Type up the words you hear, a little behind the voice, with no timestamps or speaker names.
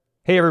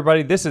Hey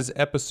everybody, this is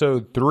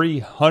episode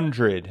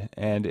 300,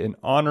 and in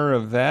honor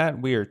of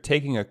that, we are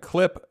taking a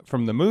clip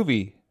from the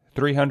movie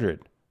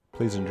 300.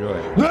 Please enjoy.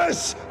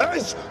 This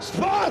is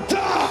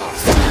Sparta!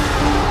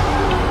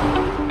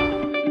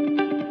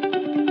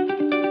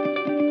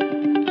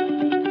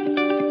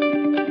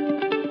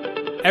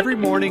 Every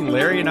morning,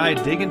 Larry and I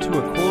dig into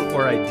a quote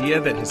or idea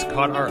that has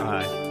caught our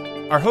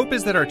eye. Our hope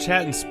is that our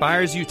chat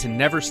inspires you to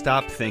never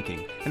stop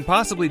thinking, and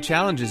possibly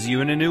challenges you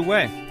in a new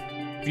way.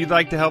 If you'd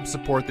like to help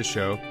support the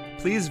show,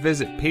 please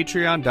visit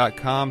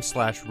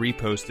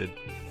patreon.com/reposted.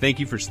 Thank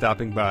you for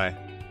stopping by.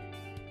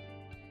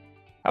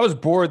 I was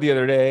bored the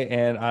other day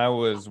and I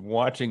was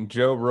watching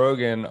Joe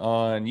Rogan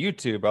on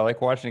YouTube. I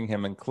like watching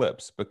him in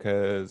clips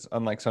because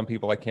unlike some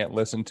people, I can't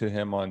listen to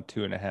him on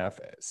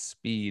 2.5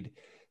 speed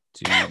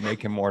to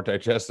make him more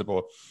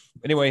digestible.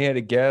 Anyway, he had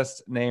a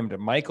guest named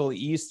Michael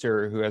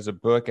Easter who has a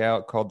book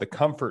out called The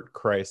Comfort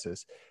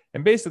Crisis.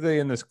 And basically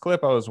in this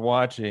clip I was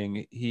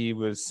watching, he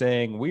was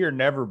saying, we are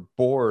never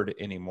bored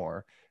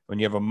anymore. When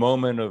you have a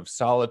moment of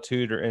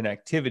solitude or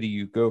inactivity,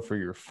 you go for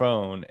your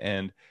phone.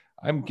 And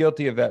I'm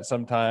guilty of that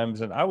sometimes.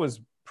 And I was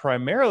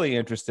primarily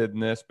interested in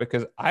this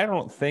because I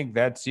don't think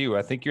that's you.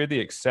 I think you're the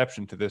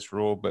exception to this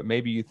rule, but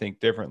maybe you think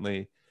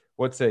differently.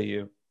 What say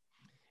you?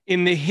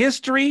 In the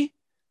history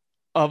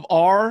of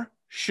our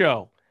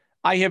show,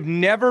 I have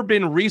never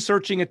been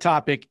researching a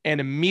topic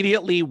and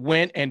immediately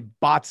went and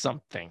bought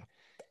something.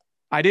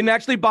 I didn't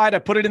actually buy it. I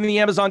put it in the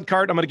Amazon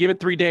cart. I'm going to give it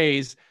 3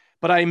 days.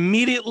 But I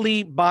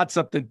immediately bought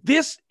something.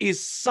 This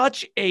is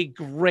such a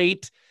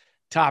great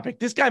topic.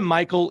 This guy,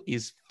 Michael,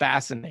 is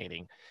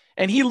fascinating.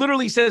 And he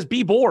literally says,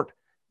 be bored.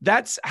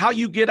 That's how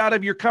you get out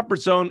of your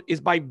comfort zone,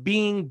 is by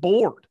being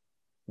bored.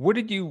 What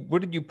did you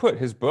put?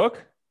 His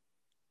book?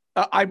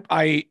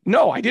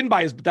 No, I didn't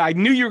buy his. I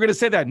knew you were going to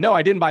say that. No,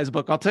 I didn't buy his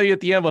book. I'll tell you at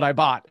the end what I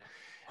bought.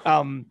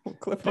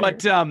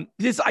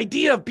 This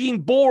idea of being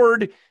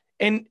bored,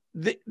 and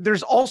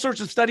there's all sorts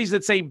of studies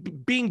that say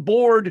being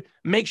bored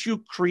makes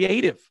you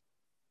creative.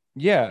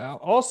 Yeah.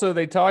 Also,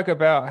 they talk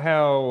about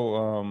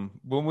how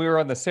when we were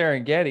on the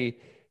Serengeti,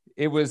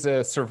 it was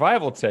a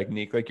survival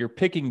technique. Like you're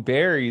picking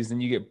berries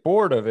and you get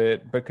bored of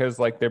it because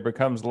like there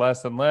becomes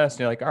less and less.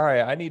 And you're like, all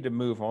right, I need to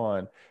move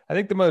on. I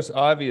think the most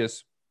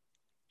obvious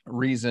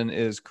reason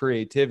is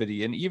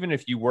creativity. And even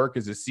if you work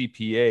as a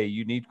CPA,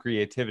 you need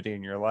creativity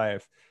in your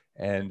life.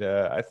 And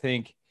I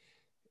think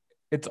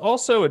it's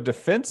also a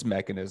defense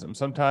mechanism.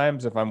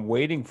 Sometimes if I'm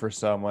waiting for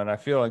someone, I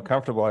feel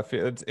uncomfortable. I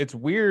feel it's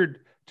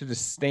weird to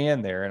just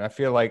stand there. And I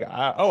feel like,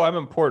 I'm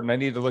important. I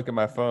need to look at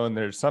my phone.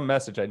 There's some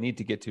message I need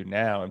to get to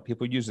now. And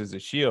people use it as a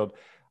shield.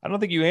 I don't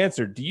think you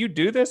answered. Do you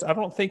do this? I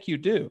don't think you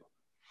do.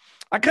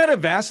 I kind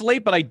of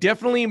vacillate, but I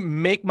definitely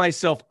make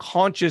myself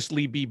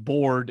consciously be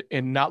bored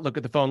and not look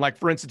at the phone. Like,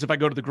 for instance, if I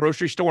go to the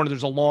grocery store and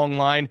there's a long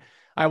line,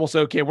 I will say,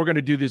 okay, we're going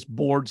to do this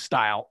bored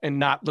style and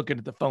not looking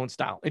at the phone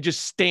style and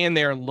just stand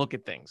there and look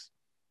at things.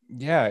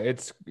 Yeah,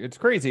 it's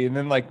crazy. And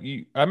then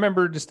I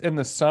remember just in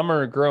the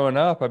summer growing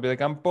up, I'd be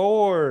like, I'm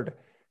bored.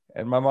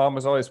 And my mom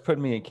was always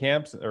putting me in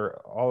camps, or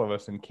all of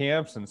us in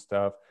camps and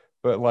stuff.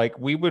 But like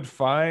we would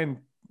find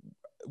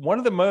one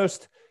of the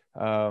most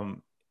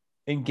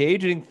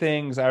engaging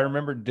things I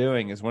remember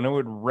doing is when it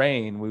would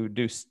rain, we would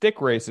do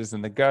stick races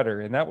in the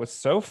gutter. And that was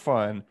so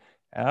fun.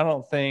 And I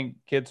don't think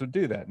kids would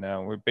do that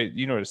now.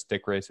 You know what a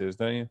stick race is,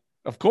 don't you?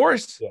 Of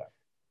course.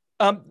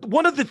 Yeah.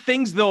 One of the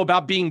things, though,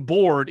 about being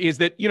bored is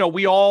that,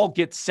 we all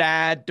get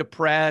sad,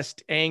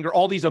 depressed, anger,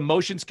 all these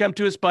emotions come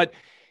to us. But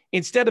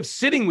instead of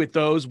sitting with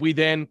those, we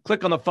then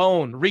click on the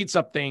phone, read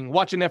something,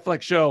 watch a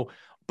Netflix show.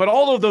 But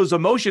all of those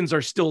emotions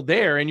are still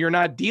there and you're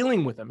not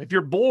dealing with them. If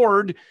you're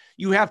bored,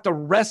 you have to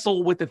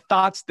wrestle with the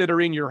thoughts that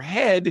are in your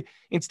head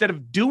instead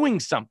of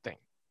doing something.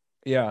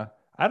 Yeah.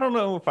 I don't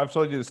know if I've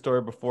told you the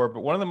story before,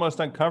 but one of the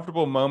most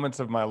uncomfortable moments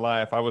of my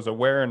life, I was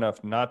aware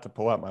enough not to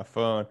pull out my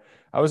phone.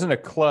 I was in a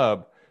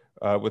club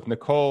with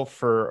Nicole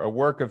for a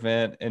work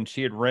event, and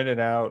she had rented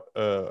out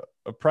a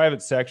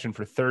private section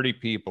for 30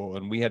 people,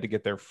 and we had to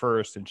get there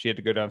first, and she had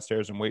to go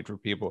downstairs and wait for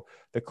people.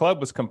 The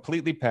club was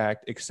completely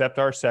packed except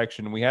our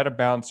section. We had a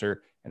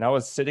bouncer, and I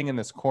was sitting in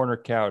this corner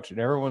couch, and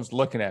everyone's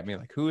looking at me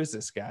like, who is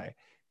this guy?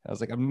 And I was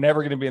like, I'm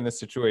never going to be in this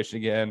situation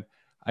again.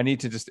 I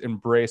need to just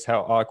embrace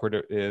how awkward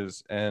it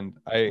is. And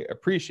I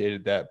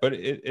appreciated that, but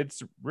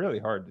it's really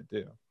hard to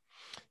do.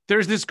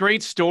 There's this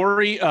great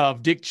story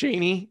of Dick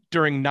Cheney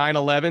during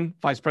 9/11,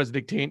 Vice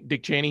President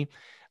Dick Cheney.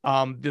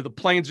 The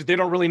planes, they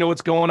don't really know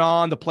what's going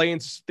on. The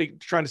planes, they're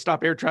trying to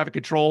stop air traffic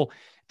control.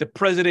 The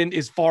president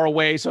is far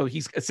away, so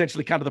he's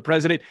essentially kind of the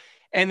president.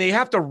 And they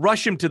have to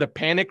rush him to the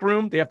panic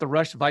room. They have to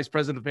rush the vice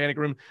president to the panic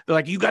room. They're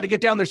like, you got to get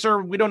down there, sir.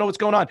 We don't know what's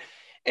going on.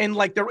 And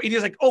like,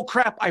 he's like, oh,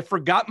 crap, I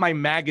forgot my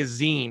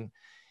magazine.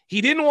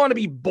 He didn't want to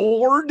be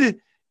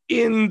bored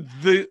in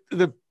the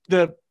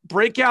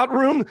breakout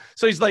room.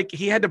 So he's like,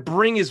 he had to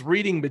bring his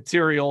reading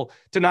material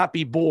to not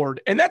be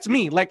bored. And that's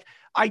me. Like,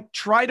 I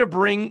try to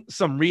bring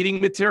some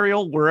reading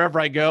material wherever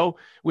I go.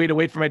 We had to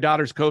wait for my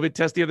daughter's COVID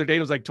test the other day. It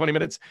was like 20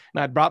 minutes.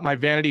 And I brought my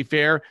Vanity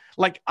Fair.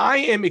 Like, I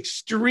am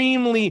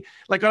extremely,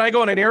 like when I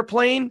go on an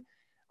airplane,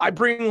 I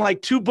bring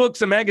like 2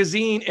 books, a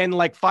magazine, and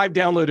like 5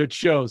 downloaded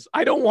shows.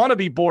 I don't want to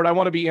be bored. I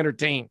want to be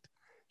entertained.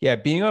 Yeah,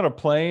 being on a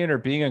plane or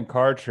being in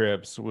car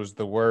trips was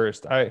the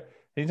worst.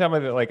 Anytime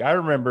I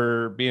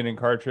remember being in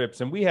car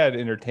trips and we had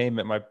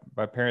entertainment.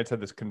 My parents had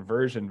this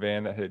conversion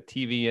van that had a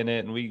TV in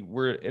it, and we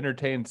were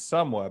entertained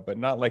somewhat, but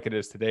not like it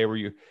is today where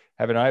you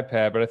have an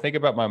iPad. But I think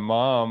about my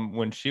mom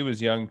when she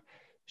was young.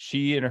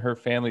 She and her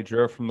family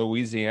drove from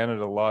Louisiana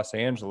to Los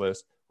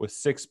Angeles with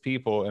 6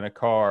 people in a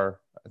car.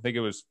 I think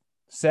it was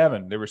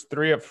 7. There was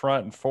 3 up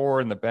front and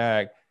 4 in the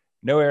back.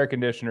 No air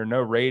conditioner,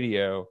 no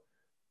radio.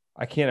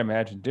 I can't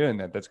imagine doing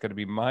that. That's going to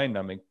be mind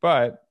numbing,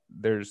 but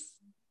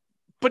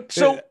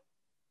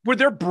were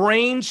their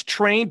brains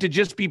trained to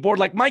just be bored?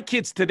 Like my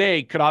kids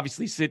today could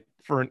obviously sit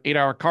for an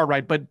 8-hour car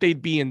ride, but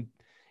they'd be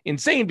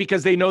insane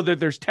because they know that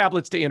there's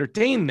tablets to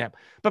entertain them.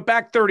 But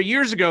back 30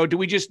 years ago, do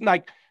we just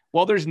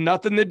there's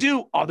nothing to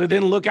do other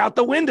than look out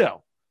the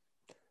window?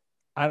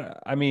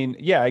 I mean,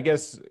 yeah, I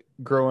guess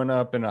growing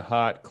up in a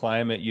hot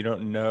climate, you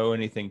don't know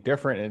anything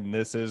different. And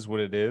this is what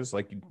it is.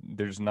 Like,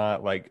 there's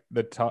not like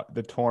the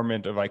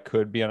torment of I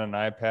could be on an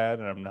iPad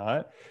and I'm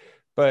not,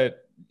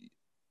 but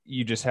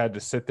you just had to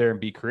sit there and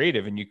be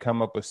creative, and you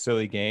come up with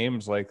silly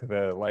games like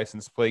the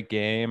license plate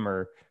game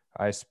or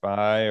I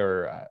Spy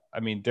or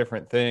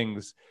different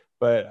things.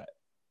 But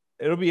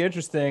it'll be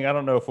interesting. I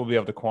don't know if we'll be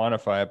able to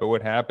quantify it, but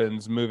what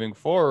happens moving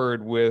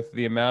forward with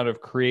the amount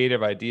of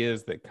creative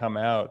ideas that come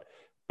out,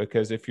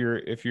 because if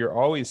you're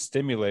always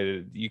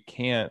stimulated, you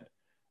can't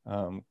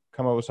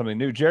come up with something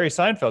new. Jerry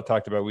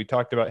Seinfeld we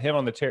talked about him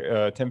on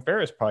the Tim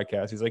Ferriss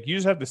podcast. He's like, you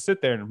just have to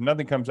sit there, and if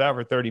nothing comes out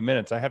for 30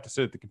 minutes, I have to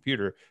sit at the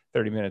computer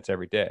 30 minutes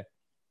every day.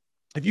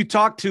 If you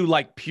talk to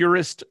like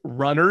purist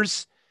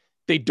runners,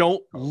 they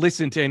don't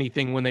listen to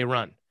anything when they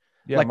run.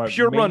 Yeah, like my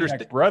pure runners.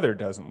 Brother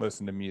doesn't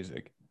listen to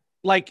music.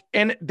 Like,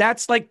 and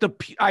that's like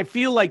I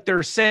feel like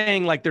they're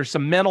saying like there's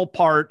some mental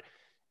part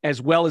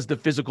as well as the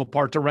physical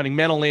part to running,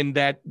 mental in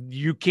that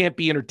you can't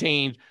be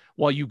entertained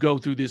while you go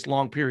through this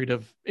long period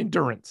of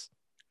endurance.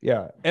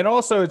 Yeah. And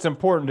also it's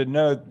important to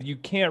know you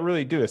can't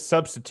really do a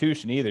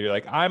substitution either. You're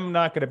like, I'm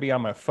not going to be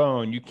on my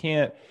phone. You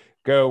can't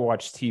go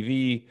watch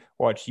TV,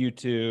 watch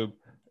YouTube,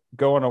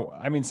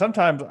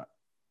 sometimes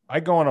I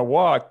go on a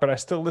walk, but I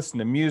still listen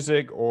to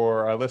music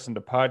or I listen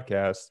to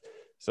podcasts.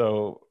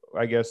 So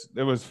I guess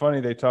it was funny.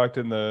 They talked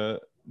in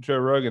the Joe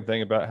Rogan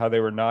thing about how they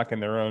were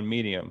knocking their own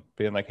medium,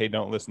 being like, hey,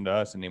 don't listen to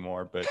us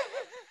anymore. But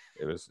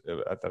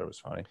I thought it was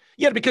funny.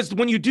 Yeah, because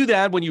when you do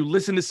that, when you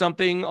listen to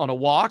something on a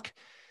walk,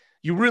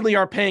 you really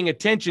are paying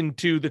attention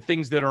to the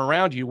things that are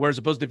around you. Whereas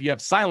opposed to if you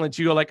have silence,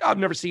 you go like, I've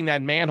never seen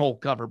that manhole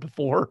cover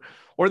before,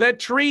 or that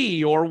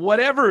tree, or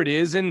whatever it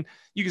is. And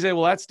you can say,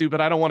 well, that's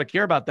stupid. I don't want to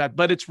care about that.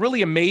 But it's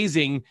really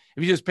amazing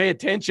if you just pay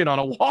attention on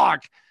a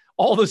walk,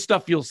 all the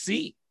stuff you'll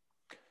see.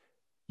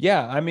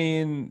 Yeah. I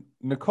mean,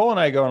 Nicole and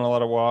I go on a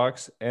lot of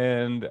walks,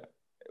 and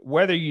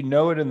whether you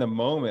know it in the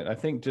moment, I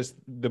think just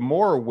the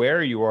more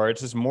aware you are, it's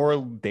just more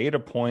data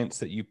points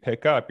that you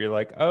pick up. You're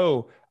like,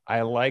 oh,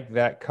 I like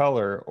that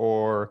color,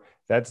 or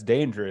that's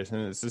dangerous.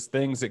 And it's just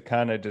things that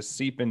kind of just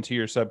seep into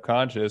your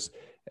subconscious,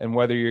 and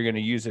whether you're going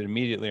to use it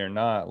immediately or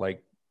not,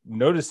 like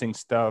noticing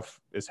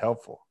stuff is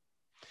helpful.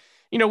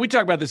 You know, we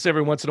talk about this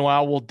every once in a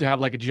while. We'll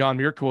have like a John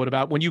Muir quote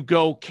about when you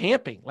go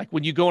camping, like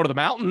when you go into the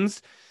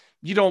mountains,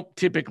 you don't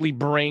typically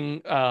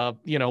bring,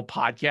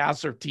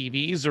 podcasts or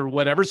TVs or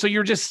whatever. So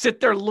you're just sit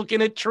there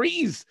looking at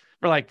trees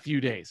for like a few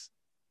days.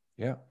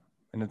 Yeah.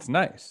 And it's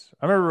nice.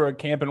 I remember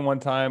camping one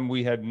time.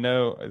 We had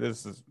no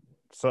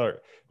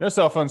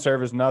cell phone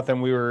service,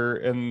 nothing. We were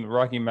in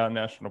Rocky Mountain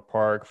National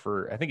Park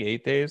for, I think,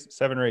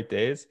 7 or 8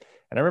 days.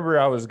 And I remember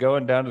I was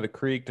going down to the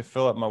creek to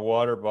fill up my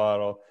water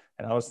bottle.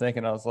 And I was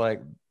thinking, I was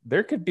like,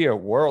 there could be a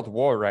world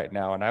war right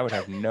now, and I would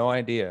have no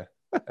idea.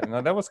 And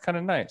that was kind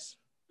of nice.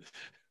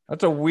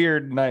 That's a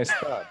weird, nice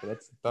thought, but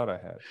that's the thought I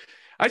had.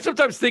 I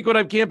sometimes think when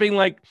I'm camping,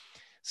 like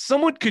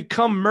someone could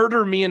come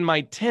murder me in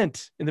my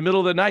tent in the middle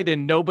of the night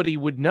and nobody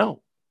would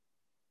know.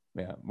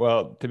 Yeah.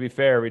 Well, to be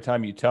fair, every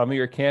time you tell me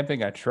you're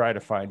camping, I try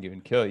to find you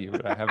and kill you,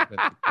 but I haven't been.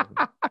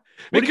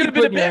 What could have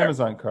been in your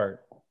Amazon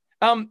cart?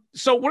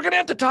 So we're going to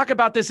have to talk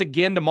about this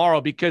again tomorrow,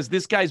 because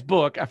this guy's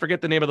book, I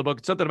forget the name of the book.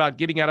 It's something about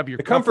getting out of your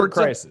comfort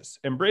crisis.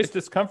 Embrace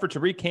discomfort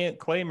to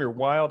reclaim your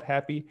wild,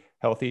 happy,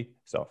 healthy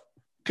self.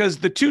 Because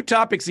the 2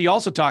 topics he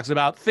also talks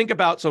about,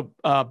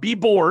 be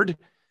bored,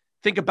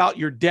 think about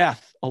your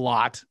death a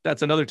lot.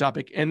 That's another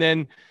topic. And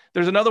then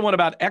there's another one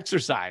about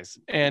exercise.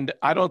 And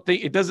I don't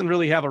think it doesn't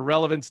really have a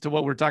relevance to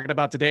what we're talking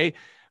about today,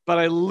 but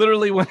I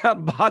literally went out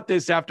and bought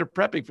this after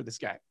prepping for this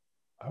guy.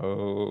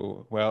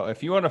 Oh, well,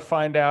 if you want to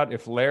find out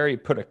if Larry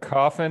put a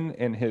coffin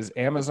in his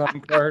Amazon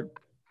cart,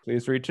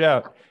 please reach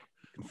out.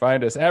 You can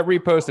find us at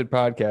Reposted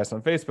Podcast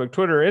on Facebook,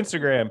 Twitter,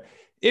 Instagram.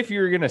 If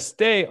you're going to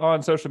stay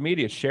on social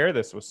media, share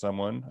this with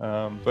someone.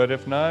 But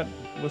if not,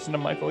 listen to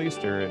Michael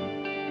Easter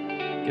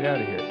and get out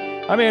of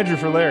here. I'm Andrew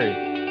for Larry.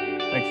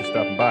 Thanks for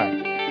stopping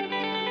by.